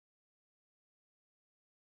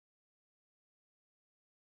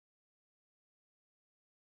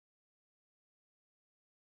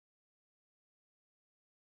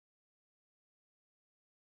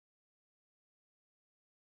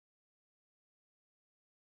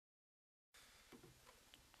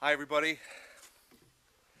Hi, everybody.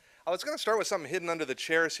 I was going to start with something hidden under the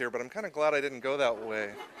chairs here, but I'm kind of glad I didn't go that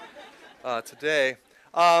way today.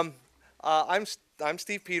 Um, I'm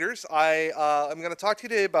Steve Peters. I'm going to talk to you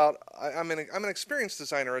today about I'm an experience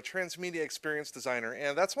designer, a transmedia experience designer,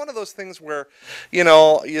 and that's one of those things where,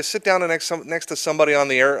 you sit down next to somebody on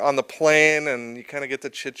the plane, and you kind of get to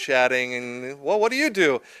chit chatting, and well, what do you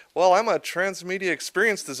do? Well, I'm a transmedia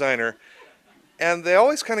experience designer. And they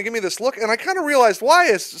always kind of give me this look, and I kind of realized why.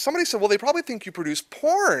 Is somebody said, well, they probably think you produce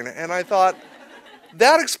porn. And I thought,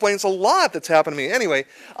 that explains a lot that's happened to me. Anyway,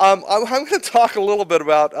 I'm going to talk a little bit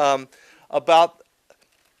about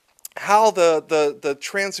how the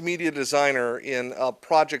transmedia designer in a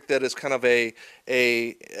project that is kind of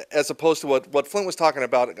as opposed to what Flint was talking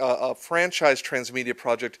about, a franchise transmedia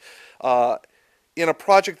project, in a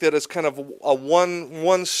project that is kind of a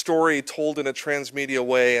one story told in a transmedia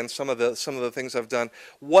way, and some of the things I've done,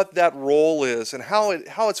 what that role is, and how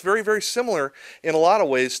it's very, very similar in a lot of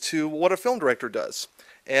ways to what a film director does.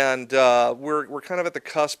 And we're kind of at the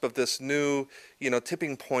cusp of this new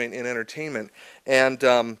tipping point in entertainment,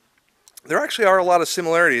 and there actually are a lot of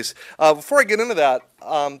similarities. Before I get into that,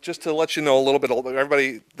 just to let you know a little bit,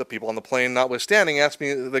 everybody, the people on the plane notwithstanding, ask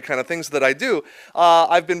me the kind of things that I do.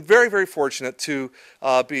 I've been very, very fortunate to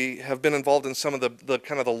have been involved in some of the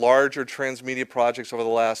kind of the larger transmedia projects over the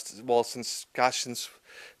last, well, since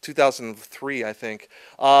 2003, I think.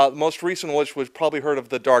 Most recent, which was probably heard of,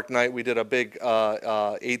 The Dark Knight. We did a big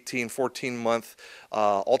 14-month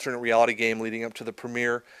alternate reality game leading up to the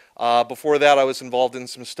premiere. Before that, I was involved in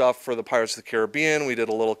some stuff for the Pirates of the Caribbean. We did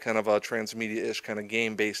a little kind of a transmedia-ish kind of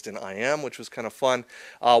game based in IM, which was kind of fun.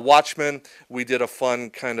 Watchmen, we did a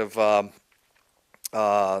fun kind of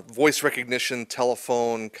voice recognition,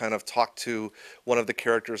 telephone, kind of talk to one of the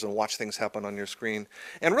characters and watch things happen on your screen.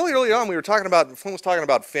 And really early on, Flynn was talking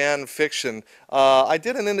about fan fiction. I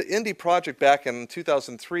did an indie project back in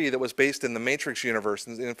 2003 that was based in the Matrix universe.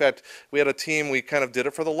 And in fact, we had a team, we kind of did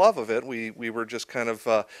it for the love of it. We were just kind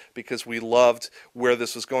of, because we loved where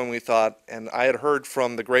this was going, we thought, and I had heard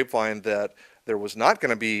from the grapevine that there was not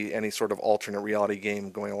going to be any sort of alternate reality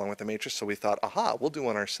game going along with the Matrix, so we thought, aha, we'll do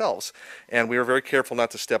one ourselves. And we were very careful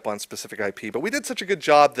not to step on specific IP, but we did such a good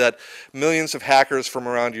job that millions of hackers from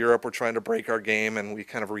around Europe were trying to break our game, and we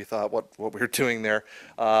kind of rethought what we were doing there.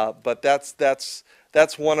 But that's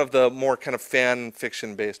one of the more kind of fan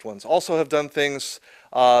fiction based ones. Also have done things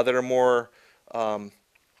that are more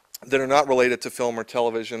that are not related to film or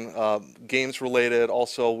television, games related.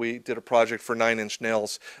 Also, we did a project for 9 Inch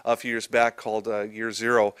Nails a few years back called Year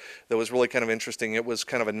Zero that was really kind of interesting. It was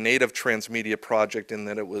kind of a native transmedia project in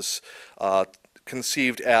that it was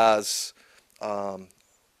conceived as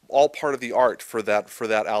all part of the art for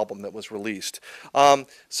that album that was released.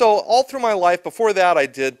 So all through my life, before I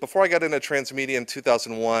got into transmedia in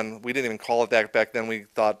 2001, we didn't even call it that back then. We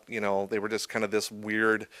thought, they were just kind of this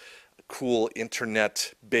weird, cool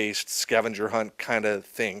internet-based scavenger hunt kind of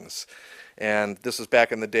things. And this was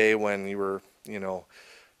back in the day when you were,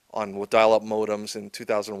 on with dial-up modems in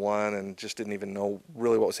 2001 and just didn't even know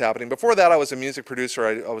really what was happening. Before that, I was a music producer.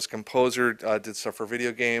 I was a composer, did stuff for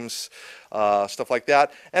video games, stuff like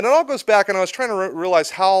that. And it all goes back, and I was trying to realize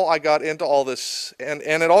how I got into all this. And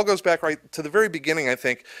it all goes back right to the very beginning, I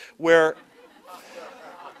think, where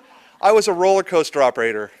I was a roller coaster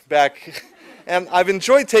operator back. And I've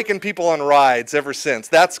enjoyed taking people on rides ever since.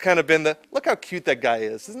 That's kind of been look how cute that guy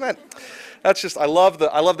is. Isn't that? That's just, I love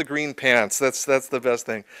the green pants. That's the best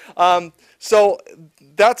thing. So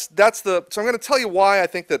I'm going to tell you why I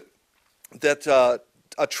think that a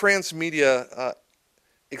transmedia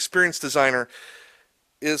experience designer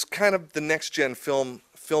is kind of the next gen film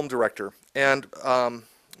director. And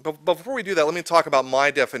but before we do that, let me talk about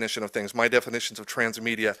my definition of things, my definitions of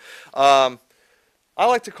transmedia. I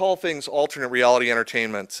like to call things alternate reality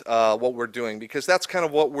entertainment, what we're doing, because that's kind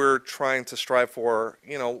of what we're trying to strive for.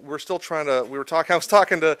 We're still trying to, I was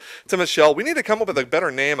talking to Michelle, we need to come up with a better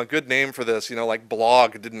name, a good name for this, like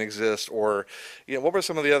blog didn't exist, or, what were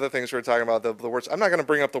some of the other things we were talking about, the words, I'm not going to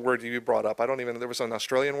bring up the word you brought up, there was an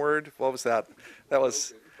Australian word, what was that? That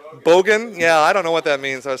was bogan? Yeah, I don't know what that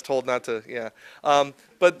means, I was told not to, yeah.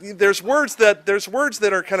 But there's words that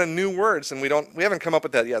are kind of new words, and we haven't come up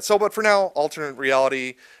with that yet. So, but for now, alternate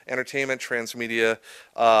reality, entertainment, transmedia,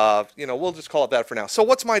 we'll just call it that for now. So,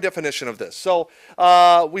 what's my definition of this? So,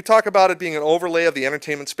 we talk about it being an overlay of the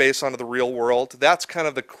entertainment space onto the real world. That's kind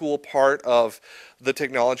of the cool part of the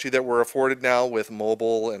technology that we're afforded now with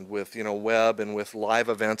mobile and with web and with live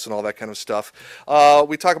events and all that kind of stuff.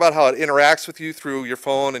 We talk about how it interacts with you through your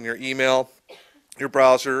phone and your email, your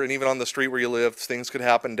browser, and even on the street where you live. Things could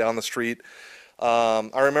happen down the street. I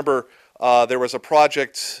remember there was a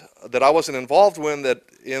project that I wasn't involved in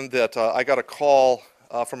that I got a call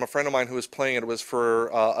from a friend of mine who was playing it. It was for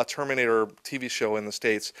a Terminator TV show in the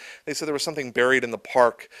States. They said there was something buried in the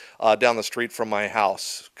park down the street from my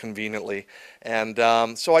house, conveniently. And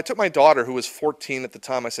so I took my daughter, who was 14 at the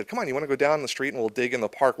time. I said, "Come on, you want to go down the street and we'll dig in the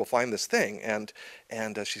park. We'll find this thing." And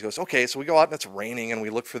she goes, "Okay." So we go out and it's raining and we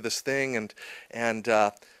look for this thing and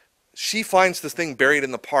she finds this thing buried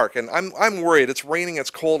in the park, and I'm worried. It's raining, it's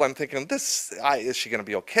cold. I'm thinking, is she going to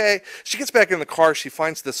be okay? She gets back in the car. She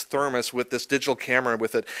finds this thermos with this digital camera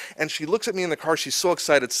with it, and she looks at me in the car. She's so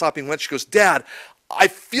excited, stopping wet. She goes, "Dad, I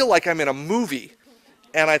feel like I'm in a movie."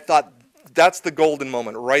 And I thought, that's the golden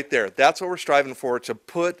moment right there. That's what we're striving for, to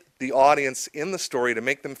put the audience in the story, to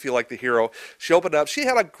make them feel like the hero. She opened up. She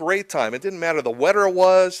had a great time. It didn't matter the wetter it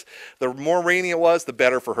was, the more rainy it was, the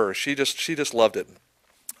better for her. She just loved it.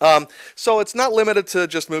 So it's not limited to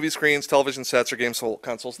just movie screens, television sets, or game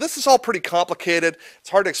consoles. This is all pretty complicated. It's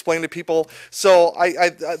hard to explain to people. So I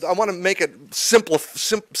want to make it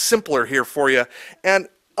simpler here for you. And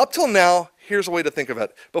up till now, here's a way to think of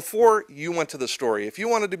it. Before you went to the story, if you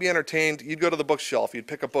wanted to be entertained, you'd go to the bookshelf, you'd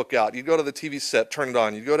pick a book out, you'd go to the TV set, turn it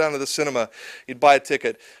on, you'd go down to the cinema, you'd buy a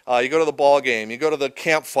ticket, you go to the ball game, you go to the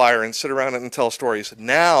campfire and sit around and tell stories.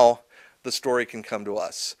 Now, the story can come to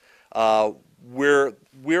us.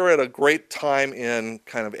 We're at a great time in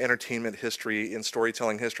kind of entertainment history, in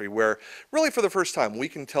storytelling history, where really for the first time we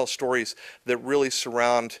can tell stories that really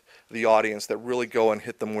surround the audience, that really go and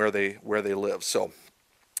hit them where they live. So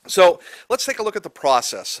let's take a look at the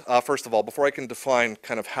process, first of all, before I can define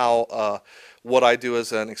kind of how what I do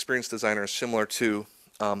as an experienced designer is similar to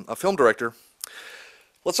a film director.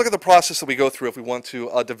 Let's look at the process that we go through if we want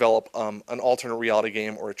to develop an alternate reality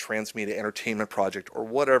game or a transmedia entertainment project, or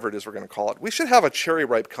whatever it is we're going to call it. We should have a cherry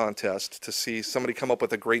ripe contest to see somebody come up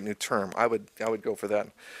with a great new term. I would go for that.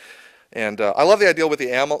 And I love the idea with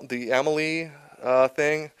the Amelie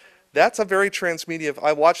thing. That's a very transmedia.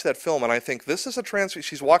 I watched that film and I think this is a transmedia.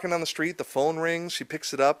 She's walking down the street, the phone rings, she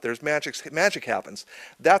picks it up, there's magic happens.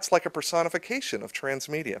 That's like a personification of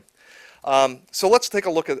transmedia. So let's take a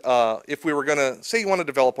look at if we were going to say you want to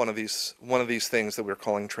develop one of these things that we're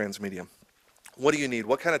calling transmedia. What do you need?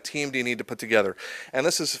 What kind of team do you need to put together? And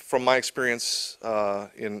this is from my experience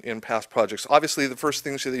in past projects. Obviously, the first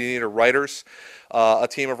things that you need are writers, a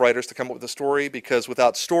team of writers to come up with a story, because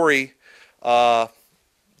without story,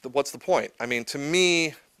 what's the point? I mean, to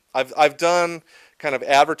me, I've done kind of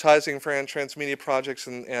advertising for transmedia projects,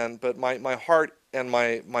 but my heart and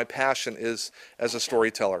my passion is as a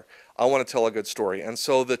storyteller. I want to tell a good story, and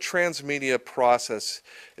so the transmedia process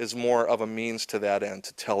is more of a means to that end,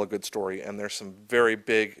 to tell a good story. And there's some very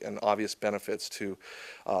big and obvious benefits to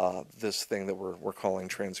this thing that we're calling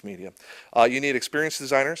transmedia. You need experienced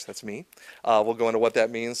designers. That's me. We'll go into what that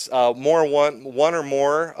means. One or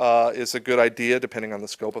more is a good idea depending on the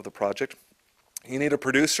scope of the project. You need a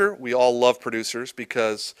producer. We all love producers,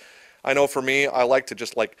 because I know for me, I like to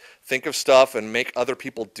just like think of stuff and make other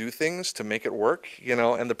people do things to make it work, you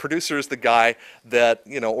know. And the producer is the guy that,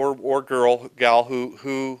 you know, or gal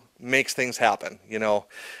who makes things happen, you know.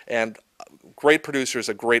 And great producer is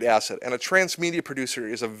a great asset. And a transmedia producer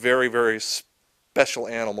is a very, very special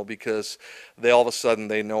animal, because they all of a sudden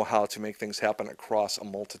they know how to make things happen across a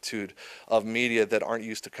multitude of media that aren't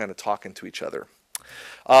used to kind of talking to each other.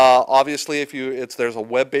 Obviously, there's a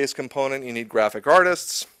web-based component, you need graphic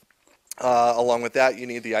artists. Along with that, you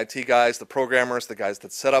need the IT guys, the programmers, the guys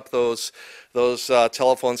that set up those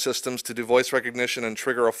telephone systems to do voice recognition and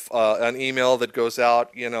trigger an email that goes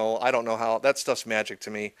out. You know, I don't know how. That stuff's magic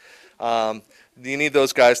to me. You need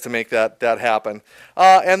those guys to make that happen.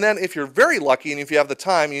 And then if you're very lucky and if you have the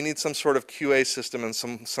time, you need some sort of QA system and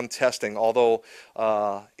some testing. Although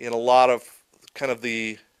in a lot of kind of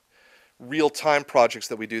the real-time projects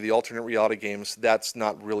that we do, the alternate reality games, that's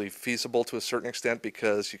not really feasible to a certain extent,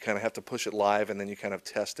 because you kind of have to push it live and then you kind of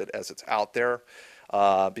test it as it's out there,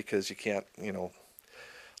 because you can't, you know,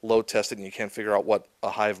 load test it and you can't figure out what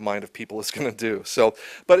a hive mind of people is going to do. So,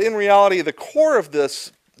 but in reality, the core of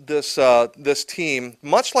this team,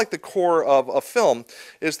 much like the core of a film,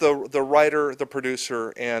 is the writer, the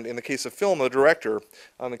producer, and in the case of film, the director.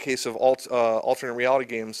 In the case of alternate reality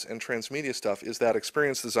games and transmedia stuff, is that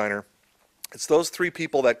experienced designer. It's those three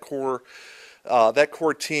people, that core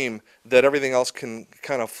team, that everything else can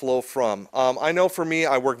kind of flow from. I know for me,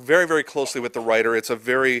 I work very, very closely with the writer. It's a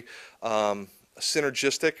very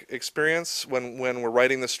synergistic experience when we're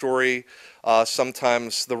writing the story.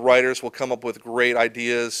 Sometimes the writers will come up with great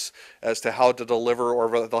ideas as to how to deliver,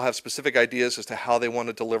 or they'll have specific ideas as to how they want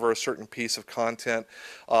to deliver a certain piece of content,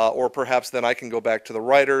 or perhaps then I can go back to the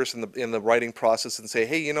writers in the writing process and say,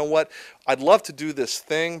 hey, you know what, I'd love to do this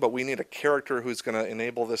thing, but we need a character who's going to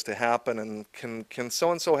enable this to happen, and can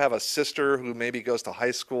so-and-so have a sister who maybe goes to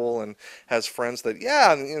high school and has friends that,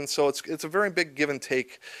 yeah, and so it's a very big give and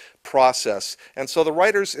take process. And so the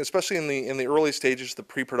writers, especially in the early stages, the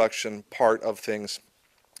pre-production part of things,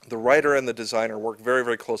 the writer and the designer work very,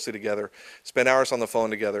 very closely together, spend hours on the phone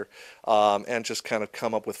together, and just kind of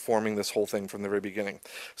come up with forming this whole thing from the very beginning.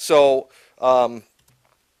 So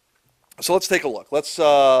so let's take a look. Let's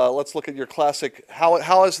look at your classic.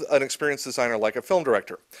 How is an experienced designer like a film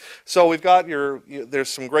director? So we've got there's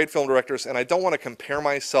some great film directors, and I don't want to compare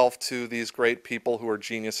myself to these great people who are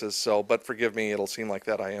geniuses. So, but forgive me, it'll seem like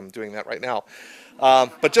that I am doing that right now.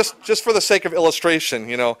 But just for the sake of illustration,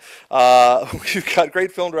 you know, we've got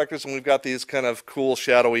great film directors, and we've got these kind of cool,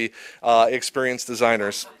 shadowy, experienced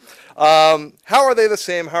designers. How are they the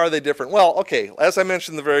same? How are they different? Well, okay, as I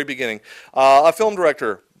mentioned in the very beginning, a film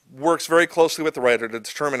director works very closely with the writer to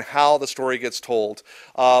determine how the story gets told,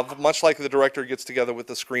 much like the director gets together with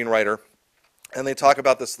the screenwriter. And they talk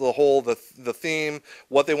about this, the theme,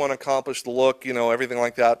 what they want to accomplish, the look, you know, everything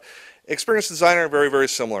like that. Experienced designer, very, very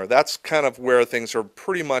similar. That's kind of where things are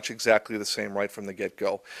pretty much exactly the same right from the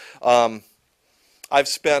get-go.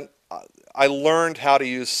 I learned how to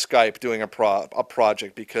use Skype doing a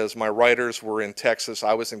project because my writers were in Texas,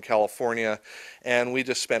 I was in California, and we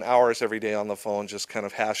just spent hours every day on the phone just kind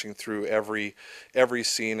of hashing through every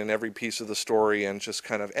scene and every piece of the story, and just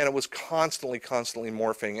kind of, and it was constantly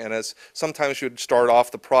morphing. And as sometimes you'd start off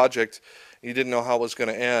the project, you didn't know how it was going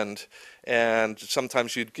to end, and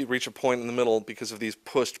sometimes you'd reach a point in the middle because of these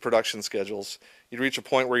pushed production schedules. You'd reach a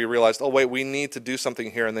point where you realized, oh wait, we need to do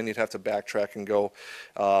something here, and then you'd have to backtrack and go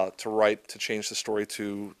to change the story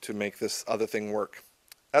to make this other thing work.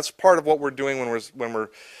 That's part of what we're doing when we're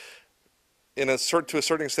to a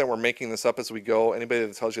certain extent, we're making this up as we go. Anybody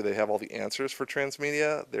that tells you they have all the answers for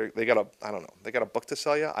Transmedia, they got a book to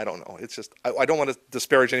sell you. I don't know. It's just I don't want to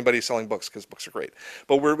disparage anybody selling books, because books are great,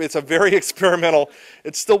 but it's a very experimental.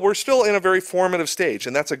 We're still in a very formative stage,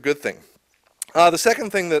 and that's a good thing. The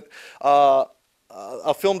second thing that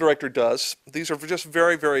a film director does, these are just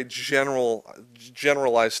very, very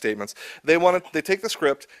generalized statements. They take the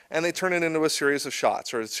script and they turn it into a series of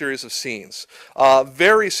shots or a series of scenes.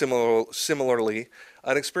 Very similarly,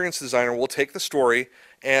 an experienced designer will take the story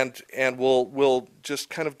and will just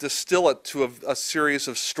kind of distill it to a series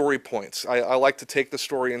of story points. I like to take the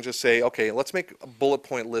story and just say, okay, let's make a bullet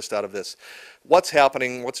point list out of this. What's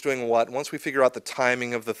happening, what's doing what, once we figure out the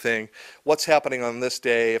timing of the thing, what's happening on this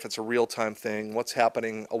day if it's a real-time thing, what's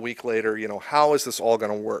happening a week later, you know, how is this all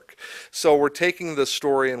going to work? So we're taking the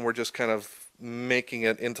story and we're just kind of making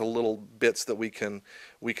it into little bits that we can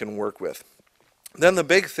work with. Then the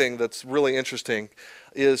big thing that's really interesting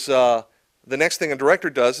is the next thing a director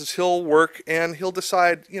does is he'll work and he'll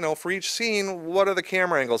decide, you know, for each scene, what are the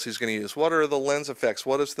camera angles he's going to use? What are the lens effects?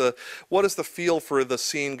 What is the feel for the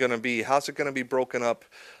scene going to be? How's it going to be broken up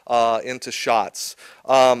into shots?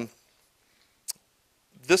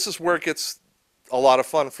 This is where it gets a lot of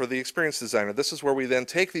fun for the experienced designer. This is where we then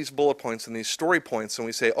take these bullet points and these story points and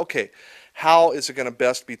we say, okay, how is it going to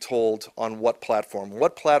best be told on what platform?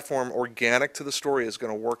 What platform organic to the story is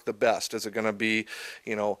going to work the best? Is it going to be,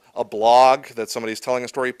 you know, a blog that somebody's telling a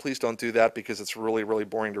story? Please don't do that because it's really, really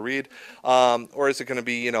boring to read. Or is it going to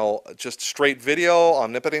be, you know, just straight video,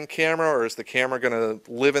 omnipotent camera, or is the camera going to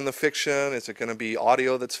live in the fiction? Is it going to be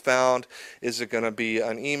audio that's found? Is it going to be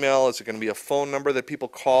an email? Is it going to be a phone number that people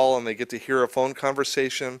call and they get to hear a phone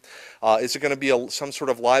conversation? Is it going to be some sort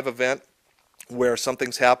of live event where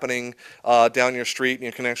something's happening down your street and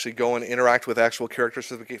you can actually go and interact with actual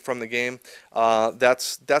characters from the game?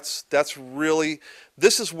 That's really,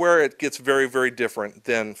 this is where it gets very, very different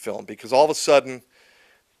than film, because all of a sudden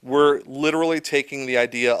we're literally taking the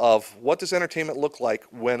idea of what does entertainment look like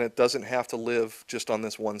when it doesn't have to live just on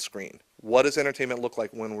this one screen? What does entertainment look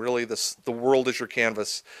like when really the world is your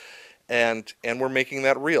canvas, and we're making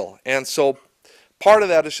that real? And so part of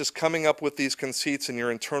that is just coming up with these conceits and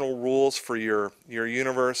your internal rules for your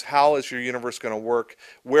universe. How is your universe going to work?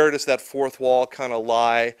 Where does that fourth wall kind of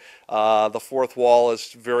lie? The fourth wall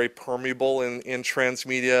is very permeable in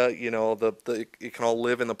Transmedia. You know, it can all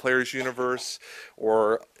live in the player's universe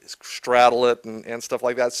or straddle it and stuff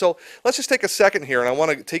like that. So let's just take a second here, and I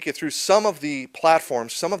want to take you through some of the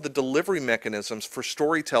platforms, some of the delivery mechanisms for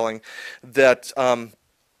storytelling that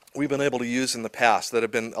we've been able to use in the past that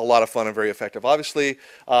have been a lot of fun and very effective. Obviously,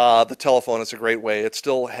 the telephone is a great way. It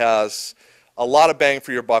still has a lot of bang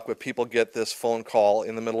for your buck when people get this phone call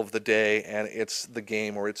in the middle of the day and it's the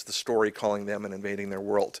game or it's the story calling them and invading their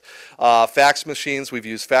world. Fax machines, we've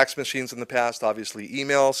used fax machines in the past, obviously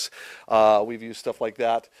emails, we've used stuff like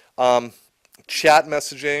that. Chat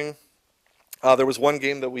messaging, there was one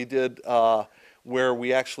game that we did where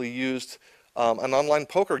we actually used an online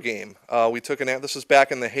poker game. This was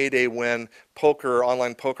back in the heyday when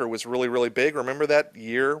online poker was really, really big. Remember that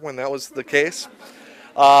year when that was the case?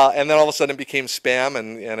 And then all of a sudden it became spam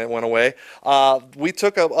and it went away. We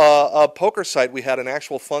took a poker site. We had an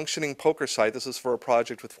actual functioning poker site. This is for a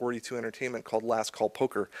project with 42 Entertainment called Last Call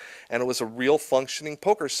Poker. And it was a real functioning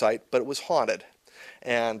poker site, but it was haunted.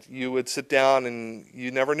 And you would sit down and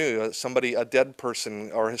you never knew. A dead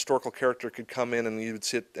person or a historical character could come in and you would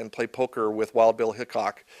sit and play poker with Wild Bill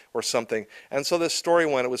Hickok or something. And so this story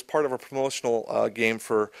went, it was part of a promotional game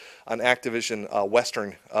for an Activision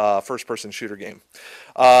Western first-person shooter game.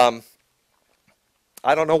 I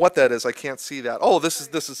don't know what that is. I can't see that. Oh, this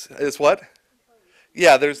is what?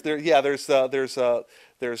 Yeah, there's HTML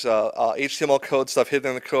code stuff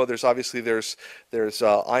hidden in the code. There's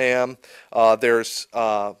IAM.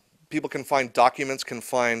 People can find documents, can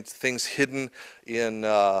find things hidden in.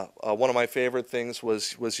 One of my favorite things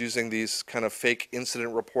was using these kind of fake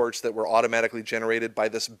incident reports that were automatically generated by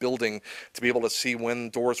this building to be able to see when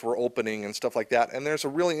doors were opening and stuff like that. And there's a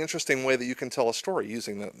really interesting way that you can tell a story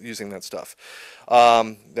using that stuff.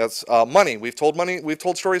 That's money. We've told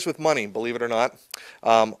stories with money, believe it or not.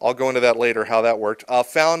 I'll go into that later, how that worked.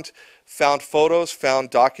 Found photos, found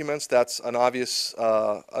documents. That's an obvious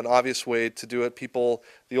way to do it.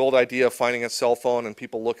 The old idea of finding a cell phone and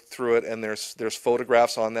people look through it and there's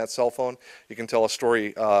photographs on that cell phone. You can tell a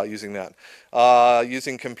story using that.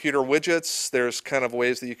 Using computer widgets, there's kind of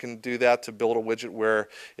ways that you can do that to build a widget where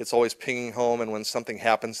it's always pinging home, and when something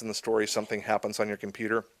happens in the story, something happens on your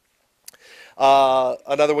computer.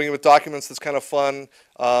 Another way with documents that's kind of fun,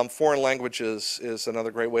 foreign languages is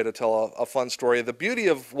another great way to tell a fun story. The beauty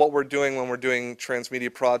of what we're doing when we're doing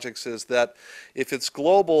transmedia projects is that if it's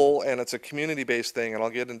global and it's a community-based thing, and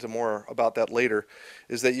I'll get into more about that later,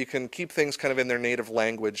 is that you can keep things kind of in their native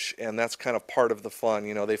language, and that's kind of part of the fun.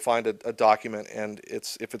 You know, they find a document, and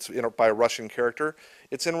if it's by a Russian character,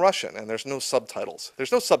 it's in Russian, and there's no subtitles.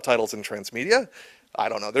 There's no subtitles in transmedia. I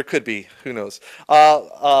don't know. There could be. Who knows?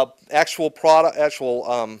 Actual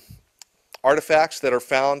artifacts that are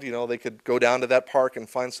found. You know, they could go down to that park and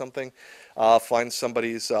find something. Find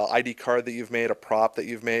somebody's ID card that you've made, a prop that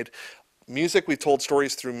you've made. Music. We've told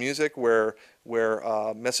stories through music where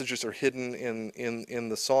messages are hidden in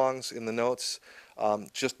the songs, in the notes.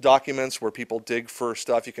 Just documents where people dig for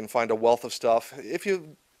stuff. You can find a wealth of stuff.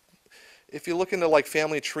 If you look into like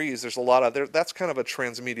family trees, there's a lot of that's kind of a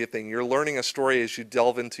transmedia thing. You're learning a story as you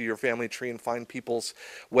delve into your family tree and find people's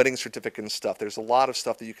wedding certificate and stuff. There's a lot of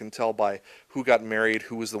stuff that you can tell by who got married,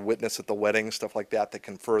 who was the witness at the wedding, stuff like that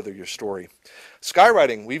can further your story.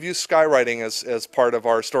 Skywriting. We've used skywriting as part of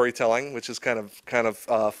our storytelling, which is kind of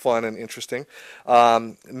fun and interesting.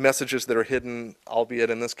 Messages that are hidden,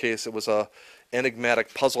 albeit in this case it was a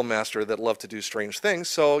enigmatic puzzle master that loved to do strange things.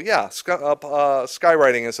 So yeah,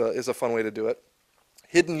 skywriting is a fun way to do it.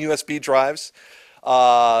 Hidden USB drives.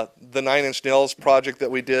 The 9 Inch Nails project that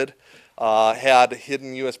we did had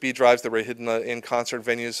hidden USB drives that were hidden in concert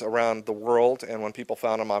venues around the world, and when people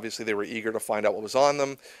found them, obviously they were eager to find out what was on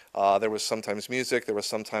them. There was sometimes music, there was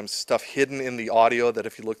sometimes stuff hidden in the audio that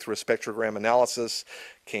if you look through a spectrogram analysis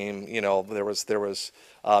came, you know, there was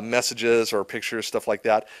messages or pictures, stuff like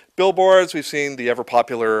that. Billboards, we've seen the ever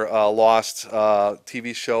popular Lost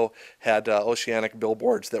TV show had oceanic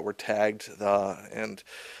billboards that were tagged, and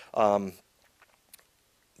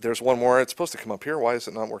there's one more. It's supposed to come up here. Why is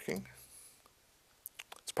it not working?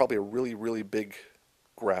 It's probably a really, really big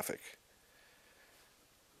graphic.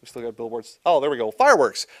 We still got billboards. Oh, there we go.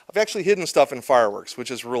 Fireworks. I've actually hidden stuff in fireworks, which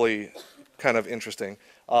is really kind of interesting.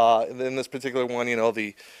 In this particular one, you know,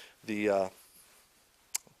 the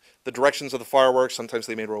directions of the fireworks, sometimes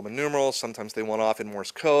they made Roman numerals, sometimes they went off in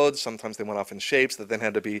Morse code, sometimes they went off in shapes that then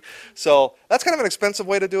had to be. So that's kind of an expensive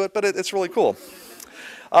way to do it, but it's really cool.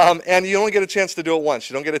 And you only get a chance to do it once.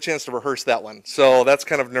 You don't get a chance to rehearse that one. So that's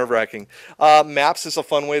kind of nerve-wracking. Maps is a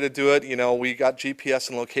fun way to do it. You know, we got GPS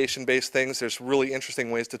and location-based things. There's really interesting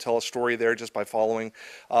ways to tell a story there just by following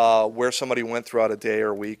where somebody went throughout a day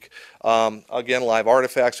or week. Again, live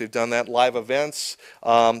artifacts, we've done that. Live events.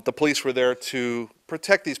 The police were there to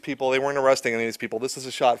protect these people. They weren't arresting any of these people. This is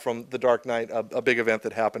a shot from The Dark Knight, a big event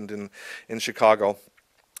that happened in Chicago.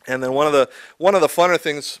 And then one of the funner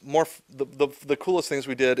things, the coolest things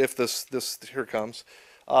we did, if this here comes,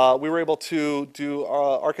 we were able to do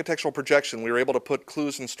architectural projection. We were able to put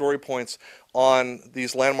clues and story points on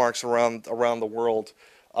these landmarks around the world.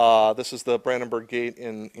 This is the Brandenburg Gate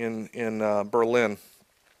in Berlin.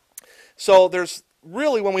 So there's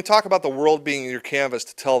really, when we talk about the world being your canvas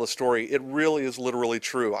to tell the story, it really is literally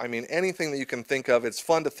true. I mean, anything that you can think of, it's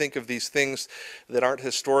fun to think of these things that aren't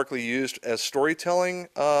historically used as storytelling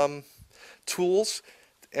tools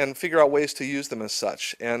and figure out ways to use them as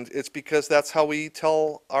such. And it's because that's how we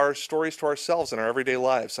tell our stories to ourselves in our everyday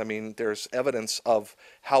lives. I mean, there's evidence of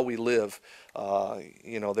how we live.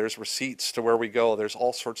 There's receipts to where we go. There's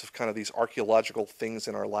all sorts of kind of these archaeological things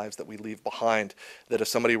in our lives that we leave behind that if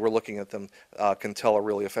somebody were looking at them can tell a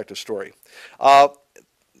really effective story.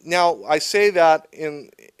 Now, I say that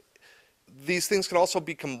these things can also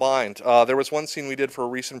be combined. There was one scene we did for a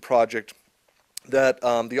recent project that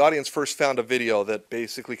the audience first found a video that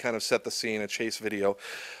basically kind of set the scene, a chase video.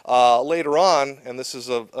 Later on, and this is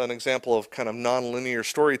an example of kind of non-linear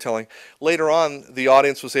storytelling, later on the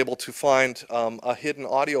audience was able to find a hidden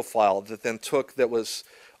audio file that was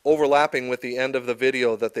overlapping with the end of the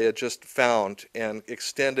video that they had just found and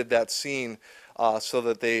extended that scene so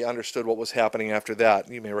that they understood what was happening after that.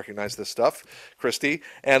 You may recognize this stuff, Christy.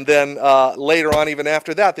 And then later on, even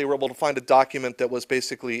after that, they were able to find a document that was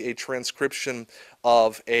basically a transcription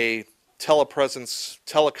of a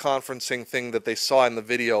teleconferencing thing that they saw in the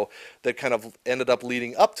video that kind of ended up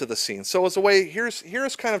leading up to the scene. So as a way, here's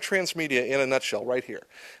kind of transmedia in a nutshell right here.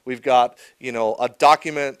 We've got, a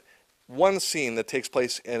document, one scene that takes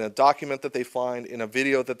place in a document that they find, in a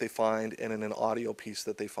video that they find, and in an audio piece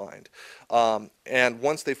that they find. And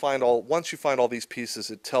once you find all these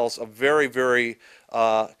pieces, it tells a very, very,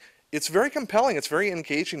 it's very compelling. It's very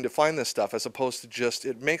engaging to find this stuff, as opposed to just,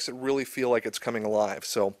 it makes it really feel like it's coming alive.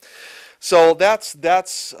 So those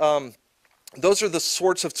are the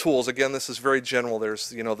sorts of tools. Again, this is very general. There's,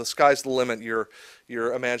 the sky's the limit. Your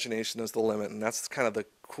imagination is the limit, and that's kind of the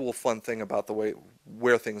cool, fun thing about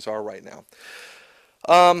where things are right now.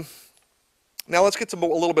 Now let's get to a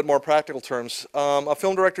little bit more practical terms. A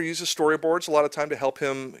film director uses storyboards a lot of time to help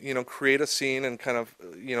him, create a scene and kind of,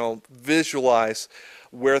 visualize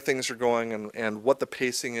where things are going and what the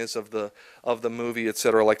pacing is of the movie,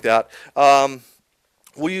 etc., like that.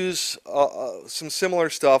 We'll use some similar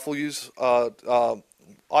stuff. We'll use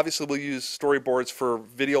obviously we'll use storyboards for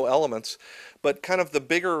video elements, but kind of the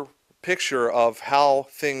bigger picture of how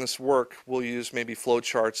things work, we'll use maybe flow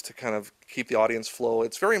charts to kind of keep the audience flow.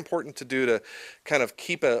 It's very important to do to kind of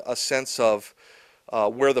keep a sense of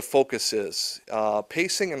where the focus is.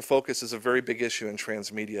 Pacing and focus is a very big issue in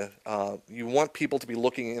transmedia. You want people to be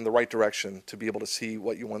looking in the right direction to be able to see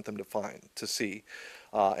what you want them to see,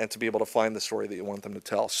 and to be able to find the story that you want them to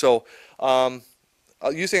tell. So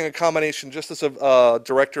using a combination, just as a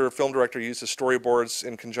film director uses storyboards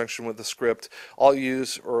in conjunction with the script, I'll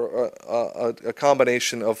use a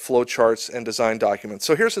combination of flowcharts and design documents.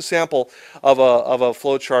 So here's a sample of a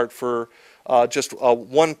flowchart for just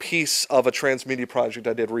one piece of a transmedia project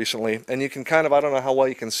I did recently, and you can kind of, I don't know how well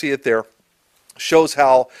you can see it there, shows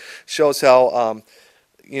how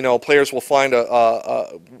players will find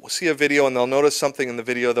see a video and they'll notice something in the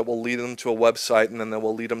video that will lead them to a website, and then that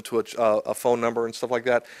will lead them to a phone number and stuff like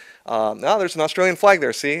that. Now there's an Australian flag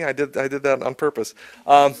there. See, I did that on purpose.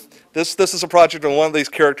 This is a project, and one of these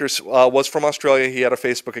characters was from Australia. He had a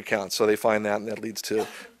Facebook account, so they find that, and that leads to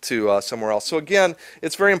somewhere else. So again,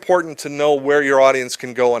 it's very important to know where your audience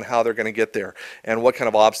can go and how they're going to get there, and what kind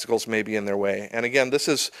of obstacles may be in their way. And again,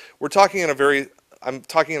 I'm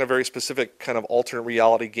talking in a very specific kind of alternate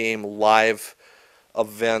reality game, live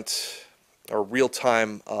event, or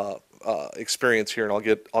real-time experience here, and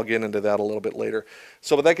I'll get into that a little bit later.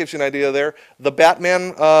 So, but that gives you an idea there. The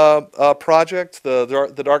Batman project,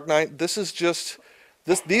 the Dark Knight.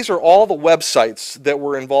 These are all the websites that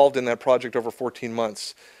were involved in that project over 14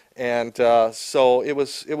 months. And so it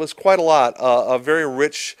was quite a lot, a very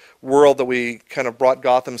rich world that we kind of brought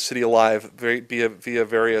Gotham City alive via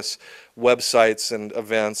various websites and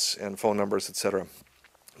events and phone numbers, etc.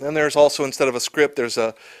 Then there's also, instead of a script, there's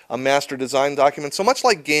a master design document. So much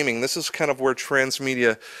like gaming, this is kind of where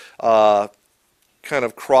transmedia kind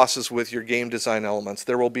of crosses with your game design elements.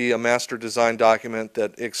 There will be a master design document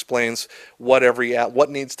that explains what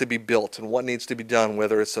needs to be built and what needs to be done,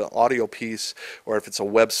 whether it's an audio piece or if it's a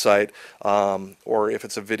website or if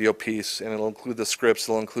it's a video piece, and it'll include the scripts.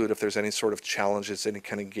 It'll include if there's any sort of challenges, any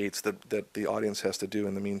kind of gates that the audience has to do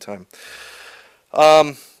in the meantime.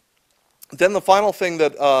 Then the final thing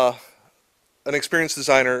that an experienced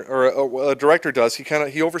designer or a director does,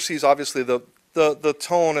 he oversees obviously the the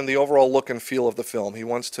tone and the overall look and feel of the film. He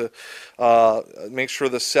wants to make sure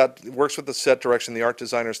the set works with the set direction, the art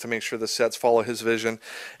designers, to make sure the sets follow his vision,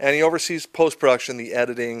 and he oversees post-production, the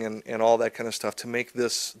editing, and all that kind of stuff to make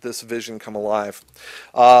this vision come alive.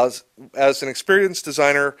 As an experienced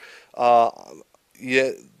designer,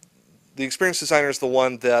 the experienced designer is the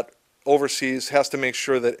one that oversees, has to make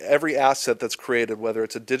sure that every asset that's created, whether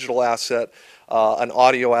it's a digital asset, an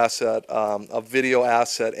audio asset, a video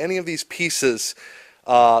asset, any of these pieces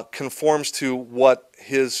conforms to what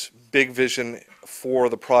his big vision for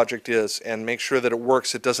the project is, and make sure that it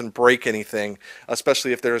works, it doesn't break anything,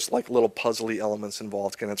 especially if there's like little puzzly elements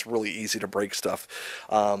involved, and it's really easy to break stuff.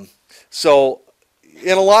 So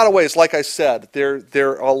in a lot of ways, like I said, there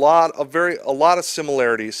are a lot of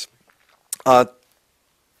similarities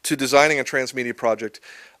to designing a transmedia project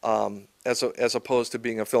as opposed to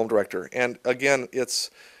being a film director. And again, it's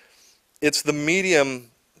the medium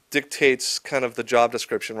dictates kind of the job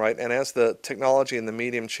description, right? And as the technology and the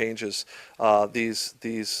medium changes,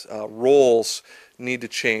 these roles need to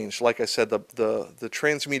change. Like I said, the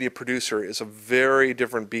transmedia producer is a very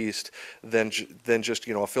different beast than just,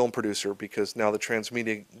 you know, a film producer, because now the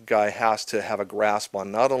transmedia guy has to have a grasp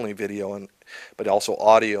on not only video but also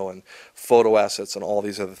audio and photo assets and all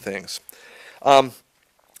these other things.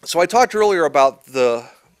 So I talked earlier about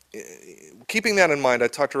keeping that in mind. I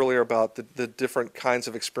talked earlier about the different kinds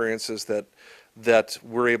of experiences that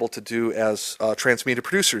we're able to do as transmedia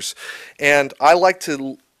producers, and I like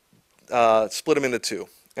to split them into two.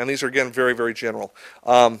 And these are, again, very, very general.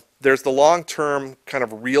 There's the long-term kind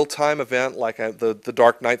of real-time event, like the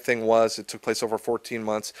Dark Knight thing was. It took place over 14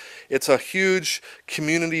 months. It's a huge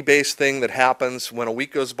community-based thing that happens when a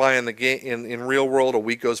week goes by in the game, in real world, a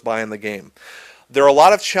week goes by in the game. There are a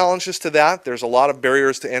lot of challenges to that. There's a lot of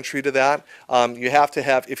barriers to entry to that. You have to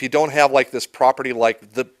have, if you don't have like this property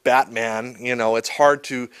like the Batman, you know, it's hard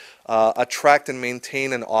to attract and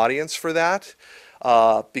maintain an audience for that.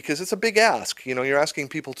 Because it's a big ask. You know, you're asking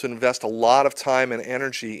people to invest a lot of time and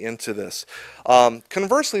energy into this.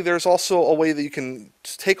 Conversely, there's also a way that you can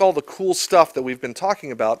take all the cool stuff that we've been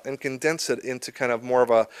talking about and condense it into kind of more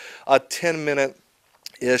of a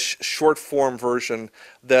 10-minute-ish short form version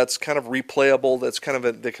that's kind of replayable, that's kind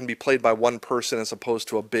of that can be played by one person as opposed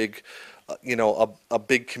to a big, you know, a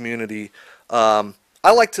big community. I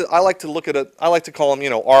like to look at it. I like to call them, you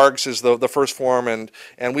know, ARGs is the first form, and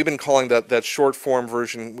we've been calling that short form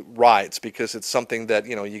version rides, because it's something that,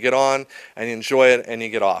 you know, you get on and you enjoy it and you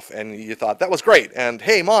get off, and you thought that was great, and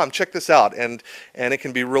hey mom, check this out, and it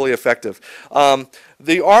can be really effective.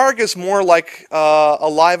 The ARG is more like a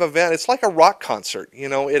live event. It's like a rock concert. You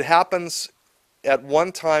know, it happens at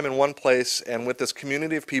one time in one place and with this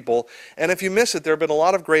community of people, and if you miss it, there have been a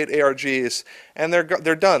lot of great ARGs, and they're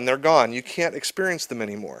done, they're gone. You can't experience them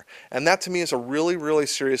anymore, and that to me is a really, really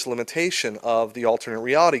serious limitation of the alternate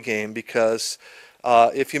reality game, because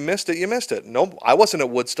if you missed it, you missed it. No, I wasn't at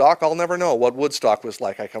Woodstock. I'll never know what Woodstock was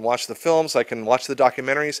like. I can watch the films, I can watch the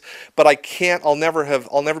documentaries, but I'll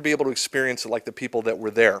never be able to experience it like the people that were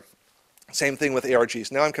there. Same thing with ARGs.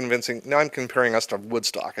 Now I'm comparing us to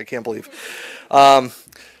Woodstock. I can't believe. But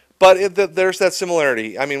there's that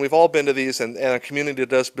similarity. I mean, we've all been to these, and a community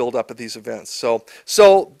does build up at these events. So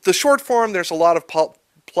the short form, there's a lot of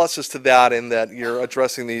pluses to that, in that you're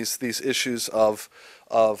addressing these issues of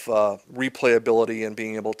replayability and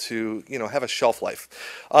being able to, you know, have a shelf life.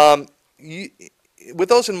 With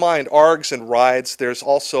those in mind, ARGs and rides, there's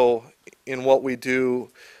also, in what we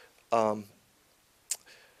do,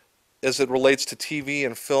 as it relates to TV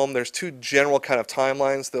and film, there's two general kind of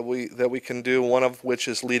timelines that we can do. One of which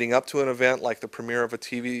is leading up to an event, like the premiere of a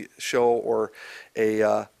TV show or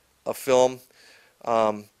a film.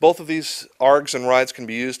 Both of these ARGs and rides can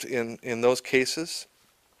be used in those cases.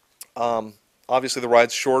 Obviously, the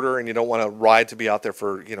ride's shorter, and you don't want a ride to be out there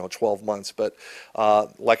for, you know, 12 months. But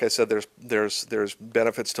like I said, there's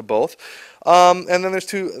benefits to both. And then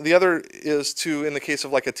the other is to, in the case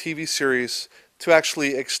of like a TV series, to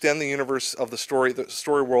actually extend the universe of the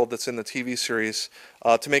story world that's in the TV series,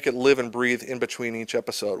 to make it live and breathe in between each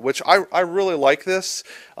episode, which I really like this.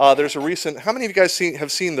 There's a recent, how many of you guys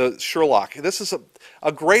have seen the Sherlock? This is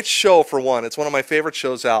a great show, for one. It's one of my favorite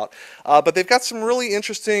shows out. But they've got some really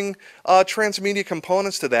interesting transmedia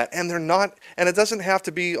components to that, and it doesn't have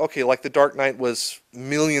to be, okay, like the Dark Knight was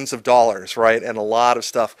millions of dollars, right, and a lot of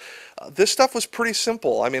stuff. This stuff was pretty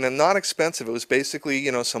simple. I mean, and not expensive. It was basically,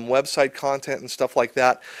 you know, some website content and stuff like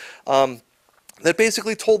that. that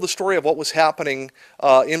basically told the story of what was happening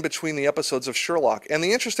in between the episodes of Sherlock. And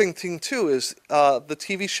the interesting thing too is the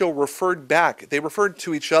TV show referred back. They referred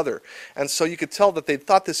to each other, and so you could tell that they'd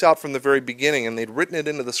thought this out from the very beginning, and they'd written it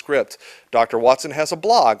into the script. Dr. Watson has a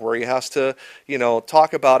blog where he has to,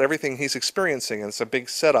 talk about everything he's experiencing, and it's a big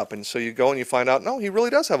setup. And so you go and you find out, no, he really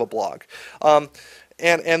does have a blog.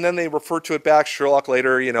 And then they refer to it back. Sherlock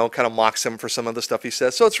later, kind of mocks him for some of the stuff he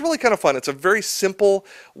says. So it's really kind of fun. It's a very simple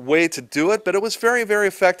way to do it, but it was very, very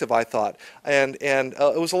effective, I thought. And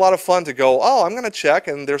it was a lot of fun to go, oh, I'm going to check,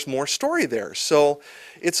 and there's more story there. So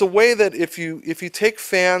it's a way that if you take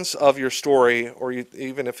fans of your story, or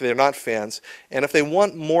even if they're not fans, and if they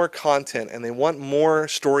want more content and they want more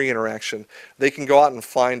story interaction, they can go out and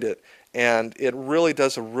find it. And it really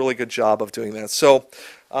does a really good job of doing that. So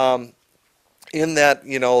in that,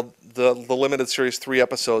 the limited series, 3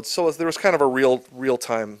 episodes, so there was kind of a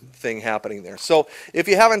real-time thing happening there. So if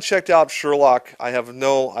you haven't checked out Sherlock, I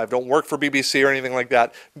don't work for BBC or anything like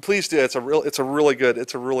that. Please do. It's a really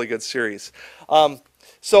good series.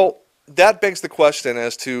 So that begs the question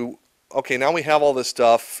as to, okay, now we have all this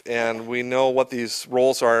stuff and we know what these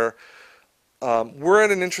roles are. We're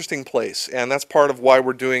at an interesting place, and that's part of why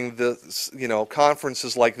we're doing this,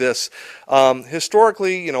 conferences like this.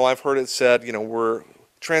 Historically, I've heard it said,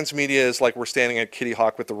 Transmedia is like we're standing at Kitty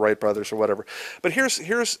Hawk with the Wright brothers or whatever. But here's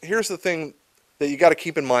the thing that you got to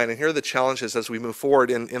keep in mind, and here are the challenges as we move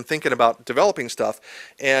forward in thinking about developing stuff.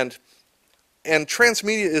 And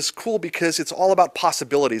transmedia is cool because it's all about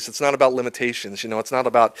possibilities. It's not about limitations. It's not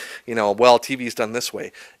about, well, TV's done this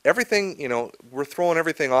way. Everything, we're throwing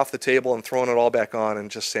everything off the table and throwing it all back on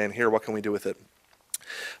and just saying, here, what can we do with it?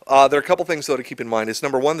 There are a couple things, though, to keep in mind. Is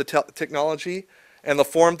number one, the technology and the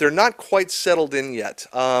form. They're not quite settled in yet.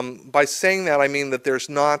 By saying that, I mean that there's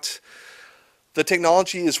not... The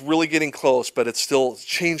technology is really getting close, but it's still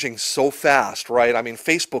changing so fast, right? I mean,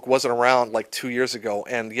 Facebook wasn't around like 2 years ago,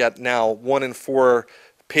 and yet now 1 in 4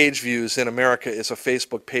 page views in America is a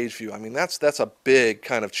Facebook page view. I mean, that's a big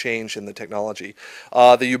kind of change in the technology.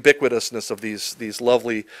 The ubiquitousness of these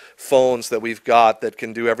lovely phones that we've got that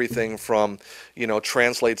can do everything from,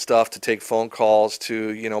 translate stuff to take phone calls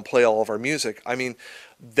to, play all of our music. I mean,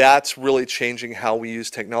 that's really changing how we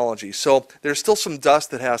use technology. So there's still some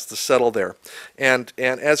dust that has to settle there. And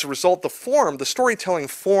as a result, the storytelling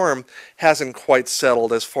form hasn't quite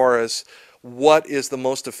settled as far as what is the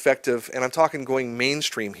most effective, and I'm talking going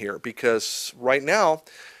mainstream here, because right now,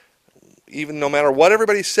 even no matter what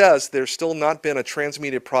everybody says, there's still not been a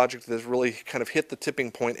transmedia project that has really kind of hit the tipping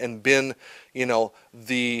point and been,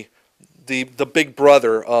 the big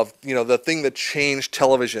brother of, the thing that changed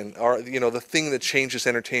television, or, the thing that changes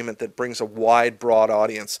entertainment, that brings a wide, broad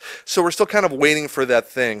audience. So we're still kind of waiting for that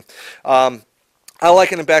thing. I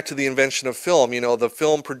liken it back to the invention of film. The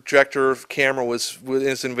film projector camera was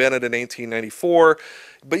invented in 1894,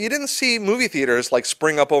 but you didn't see movie theaters like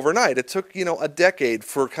spring up overnight. It took, a decade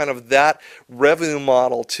for kind of that revenue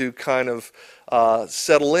model to kind of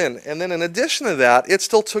settle in. And then in addition to that, it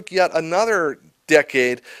still took yet another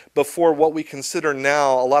decade before what we consider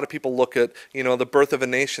now. A lot of people look at, the birth of a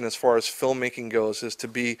nation as far as filmmaking goes,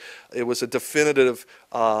 it was a definitive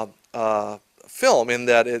film in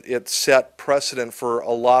that it set precedent for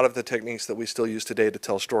a lot of the techniques that we still use today to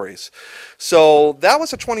tell stories. So that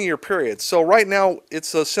was a 20-year period. So right now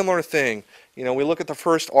it's a similar thing. We look at the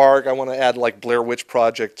first ARG. I want to add like Blair Witch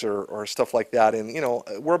Project or stuff like that. And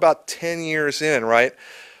we're about 10 years in, right?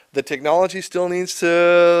 The technology still needs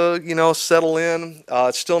to, settle in.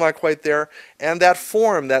 It's still not quite there. And that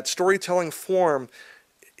form, that storytelling form,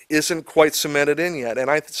 isn't quite cemented in yet. And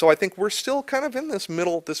so I think we're still kind of in this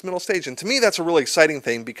middle stage. And to me, that's a really exciting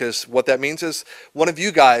thing, because what that means is one of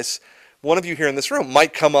you here in this room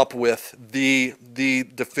might come up with the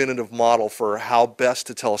definitive model for how best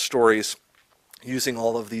to tell stories using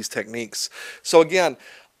all of these techniques. So again,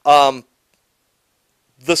 the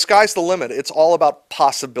sky's the limit. It's all about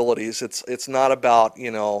possibilities. It's not about,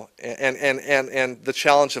 and the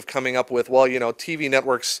challenge of coming up with, well, TV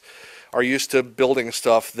networks are used to building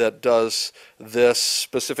stuff that does this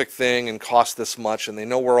specific thing and costs this much, and they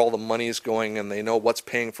know where all the money is going, and they know what's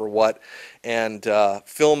paying for what. And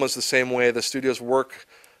film is the same way. The studios work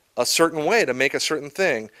a certain way to make a certain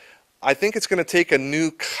thing. I think it's going to take a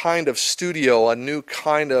new kind of studio, a new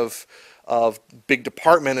kind of big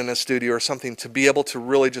department in a studio or something, to be able to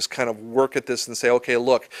really just kind of work at this and say, okay,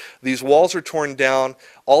 look, these walls are torn down.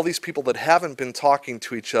 All these people that haven't been talking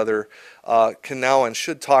to each other can now and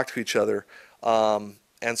should talk to each other. And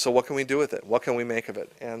so what can we do with it? What can we make of it?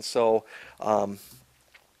 And so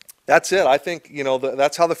That's it. I think,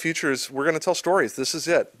 that's how the future is. We're going to tell stories. This is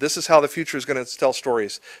it. This is how the future is going to tell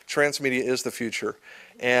stories. Transmedia is the future.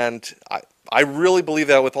 And I really believe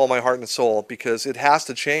that with all my heart and soul, because it has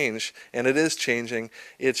to change, and it is changing.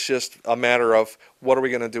 It's just a matter of what are we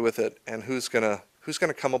going to do with it, and who's going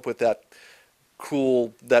to come up with that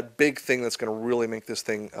that big thing that's going to really make this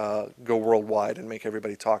thing go worldwide and make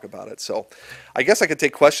everybody talk about it. So I guess I could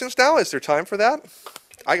take questions now. Is there time for that?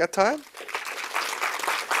 I got time.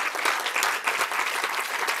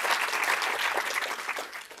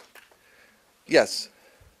 Yes.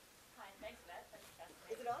 Hi, thanks for that. That's fascinating.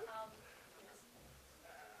 Is it on?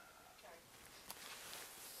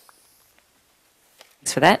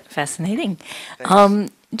 Thanks for that. Fascinating.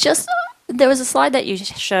 Just there was a slide that you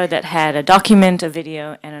showed that had a document, a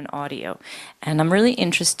video, and an audio, and I'm really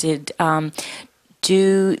interested.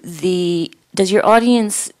 Does your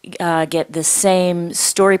audience get the same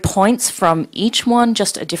story points from each one,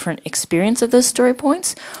 just a different experience of those story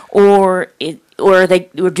points, or do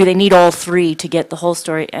they need all three to get the whole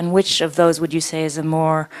story? And which of those would you say is a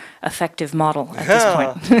more effective model at this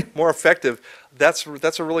point? More effective. That's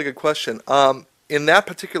a really good question. In that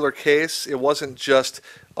particular case, it wasn't just,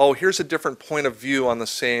 oh, here's a different point of view on the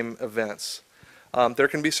same events. There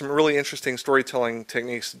can be some really interesting storytelling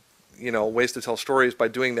techniques, ways to tell stories by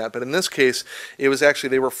doing that. But in this case, it was actually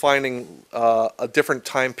they were finding a different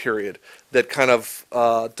time period that kind of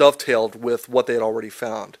dovetailed with what they had already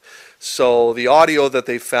found. So the audio that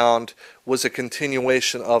they found was a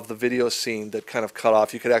continuation of the video scene that kind of cut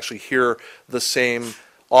off. You could actually hear the same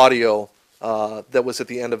audio that was at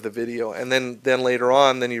the end of the video. And then later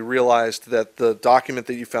on, then you realized that the document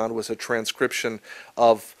that you found was a transcription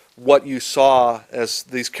of what you saw as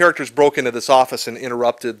these characters broke into this office and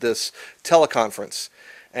interrupted this teleconference.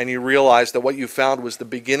 And you realized that what you found was the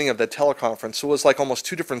beginning of the teleconference. So it was like almost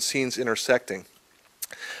two different scenes intersecting.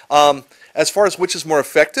 As far as which is more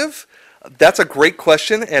effective, that's a great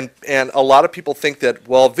question. And a lot of people think that,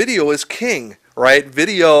 well, video is king. Right?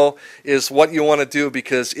 Video is what you want to do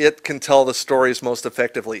because it can tell the stories most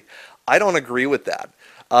effectively. I don't agree with that.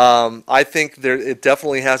 I think it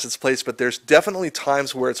definitely has its place, but there's definitely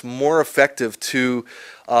times where it's more effective to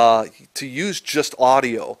use just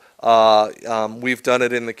audio. We've done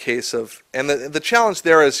it in the case of, and the challenge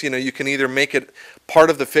there is, you can either make it part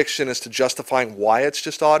of the fiction as to justifying why it's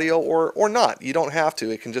just audio or not. You don't have to.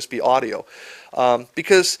 It can just be audio.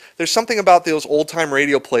 Because there's something about those old-time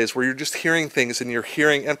radio plays where you're just hearing things and you're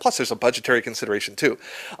hearing, and plus there's a budgetary consideration too,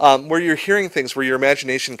 where you're hearing things where your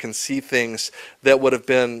imagination can see things that would have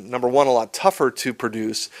been, number one, a lot tougher to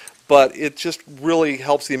produce, but it just really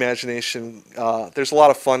helps the imagination. There's a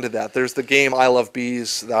lot of fun to that. There's the game I Love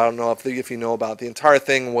Bees. I don't know if you know about. The entire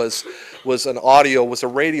thing was a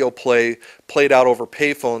radio play played out over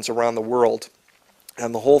payphones around the world.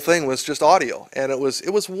 And the whole thing was just audio, and it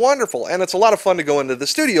was wonderful. And it's a lot of fun to go into the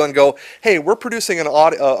studio and go, hey, we're producing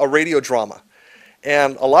a radio drama,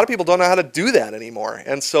 and a lot of people don't know how to do that anymore.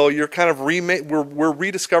 And so you're kind of we're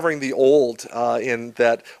rediscovering the old in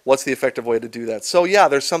that. What's the effective way to do that? So yeah,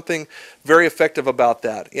 there's something very effective about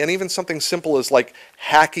that, and even something simple as like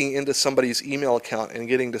hacking into somebody's email account and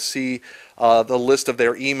getting to see the list of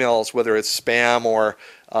their emails, whether it's spam or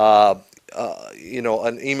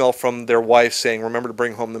an email from their wife saying, remember to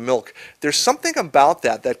bring home the milk. There's something about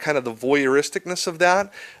that kind of the voyeuristicness of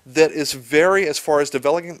that is very, as far as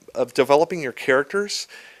developing your characters,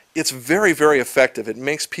 it's very, very effective. It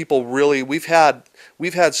makes people really, we've had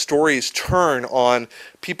stories turn on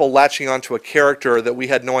people latching onto a character that we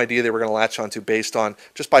had no idea they were going to latch onto based on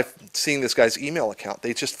just by seeing this guy's email account.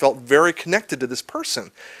 They just felt very connected to this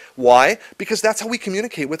person. Why? Because that's how we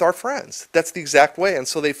communicate with our friends. That's the exact way. And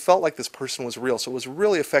so they felt like this person was real. So it was a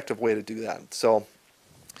really effective way to do that. So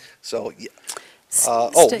yeah.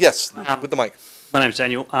 Yes, with the mic. My name's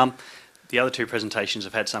Daniel. The other two presentations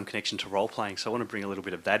have had some connection to role-playing, so I want to bring a little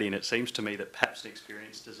bit of that in. It seems to me that perhaps an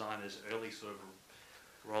experienced designer's early sort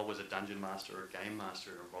of role was a dungeon master or a game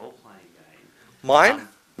master in a role-playing game. Mine?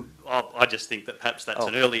 I just think that perhaps that's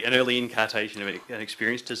an early incarnation of an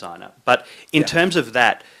experienced designer. But in terms of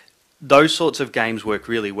that, those sorts of games work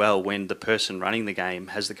really well when the person running the game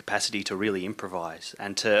has the capacity to really improvise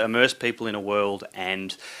and to immerse people in a world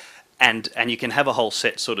and you can have a whole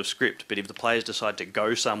set sort of script, but if the players decide to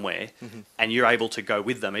go somewhere and you're able to go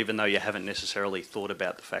with them, even though you haven't necessarily thought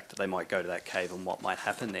about the fact that they might go to that cave and what might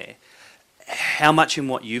happen there, how much in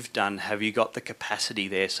what you've done have you got the capacity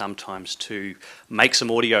there sometimes to make some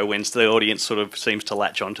audio when the audience sort of seems to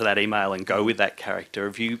latch onto that email and go with that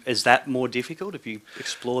character? Is that more difficult? Have you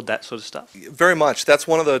explored that sort of stuff? Very much. That's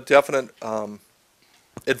one of the definite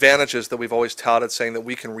advantages that we've always touted, saying that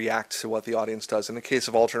we can react to what the audience does. In the case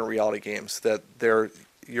of alternate reality games, that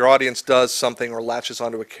your audience does something or latches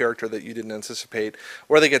onto a character that you didn't anticipate,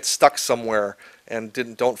 or they get stuck somewhere and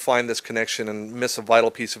don't find this connection and miss a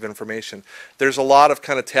vital piece of information. There's a lot of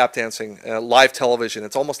kind of tap dancing, live television.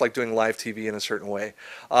 It's almost like doing live TV in a certain way.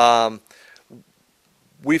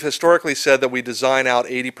 We've historically said that we design out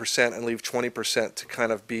 80% and leave 20% to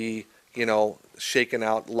kind of be, shaken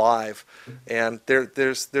out live, and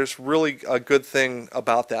there's really a good thing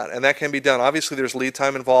about that, and that can be done. Obviously, there's lead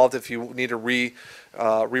time involved if you need to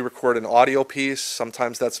re-record an audio piece.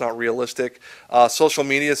 Sometimes that's not realistic. Social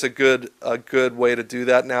media is a good way to do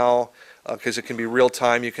that now, because it can be real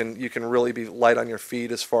time. You can really be light on your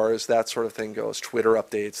feet as far as that sort of thing goes. Twitter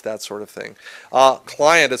updates, that sort of thing.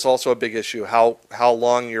 Client is also a big issue. How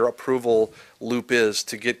long your approval loop is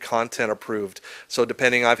to get content approved. So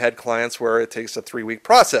depending, I've had clients where it takes a 3-week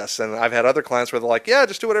process, and I've had other clients where they're like, yeah,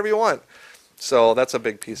 just do whatever you want. So that's a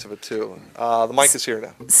big piece of it too. The mic is here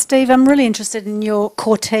now. Steve, I'm really interested in your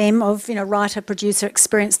core team of writer, producer,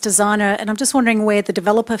 experienced designer, and I'm just wondering where the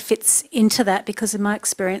developer fits into that, because in my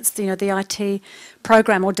experience, the IT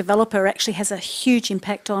program or developer actually has a huge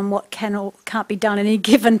impact on what can or can't be done in any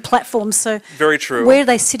given platform. So very true. Where do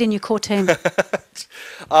they sit in your core team?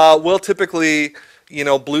 We'll typically,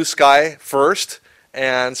 blue sky first,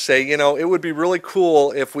 and say, it would be really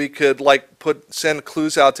cool if we could send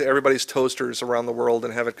clues out to everybody's toasters around the world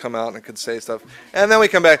and have it come out and it could say stuff. And then we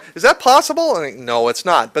come back, is that possible? And no, it's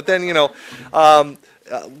not. But then, yeah,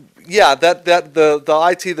 the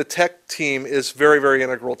IT, the tech team is very, very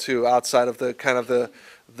integral too, outside of the kind of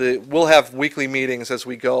we'll have weekly meetings as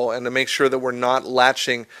we go, and to make sure that we're not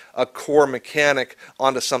latching a core mechanic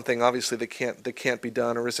onto something obviously that can't be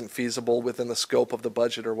done or isn't feasible within the scope of the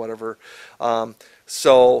budget or whatever.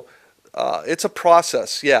 So it's a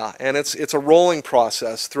process, yeah, and it's a rolling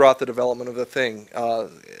process throughout the development of the thing,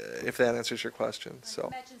 if that answers your question. So.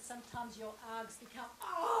 I imagine sometimes your ARGs become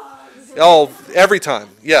ARGs. Oh, every time,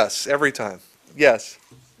 yes, every time, yes.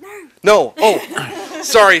 No. Oh,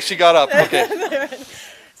 sorry, she got up. Okay.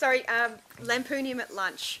 Sorry, lampoon him at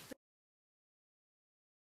lunch.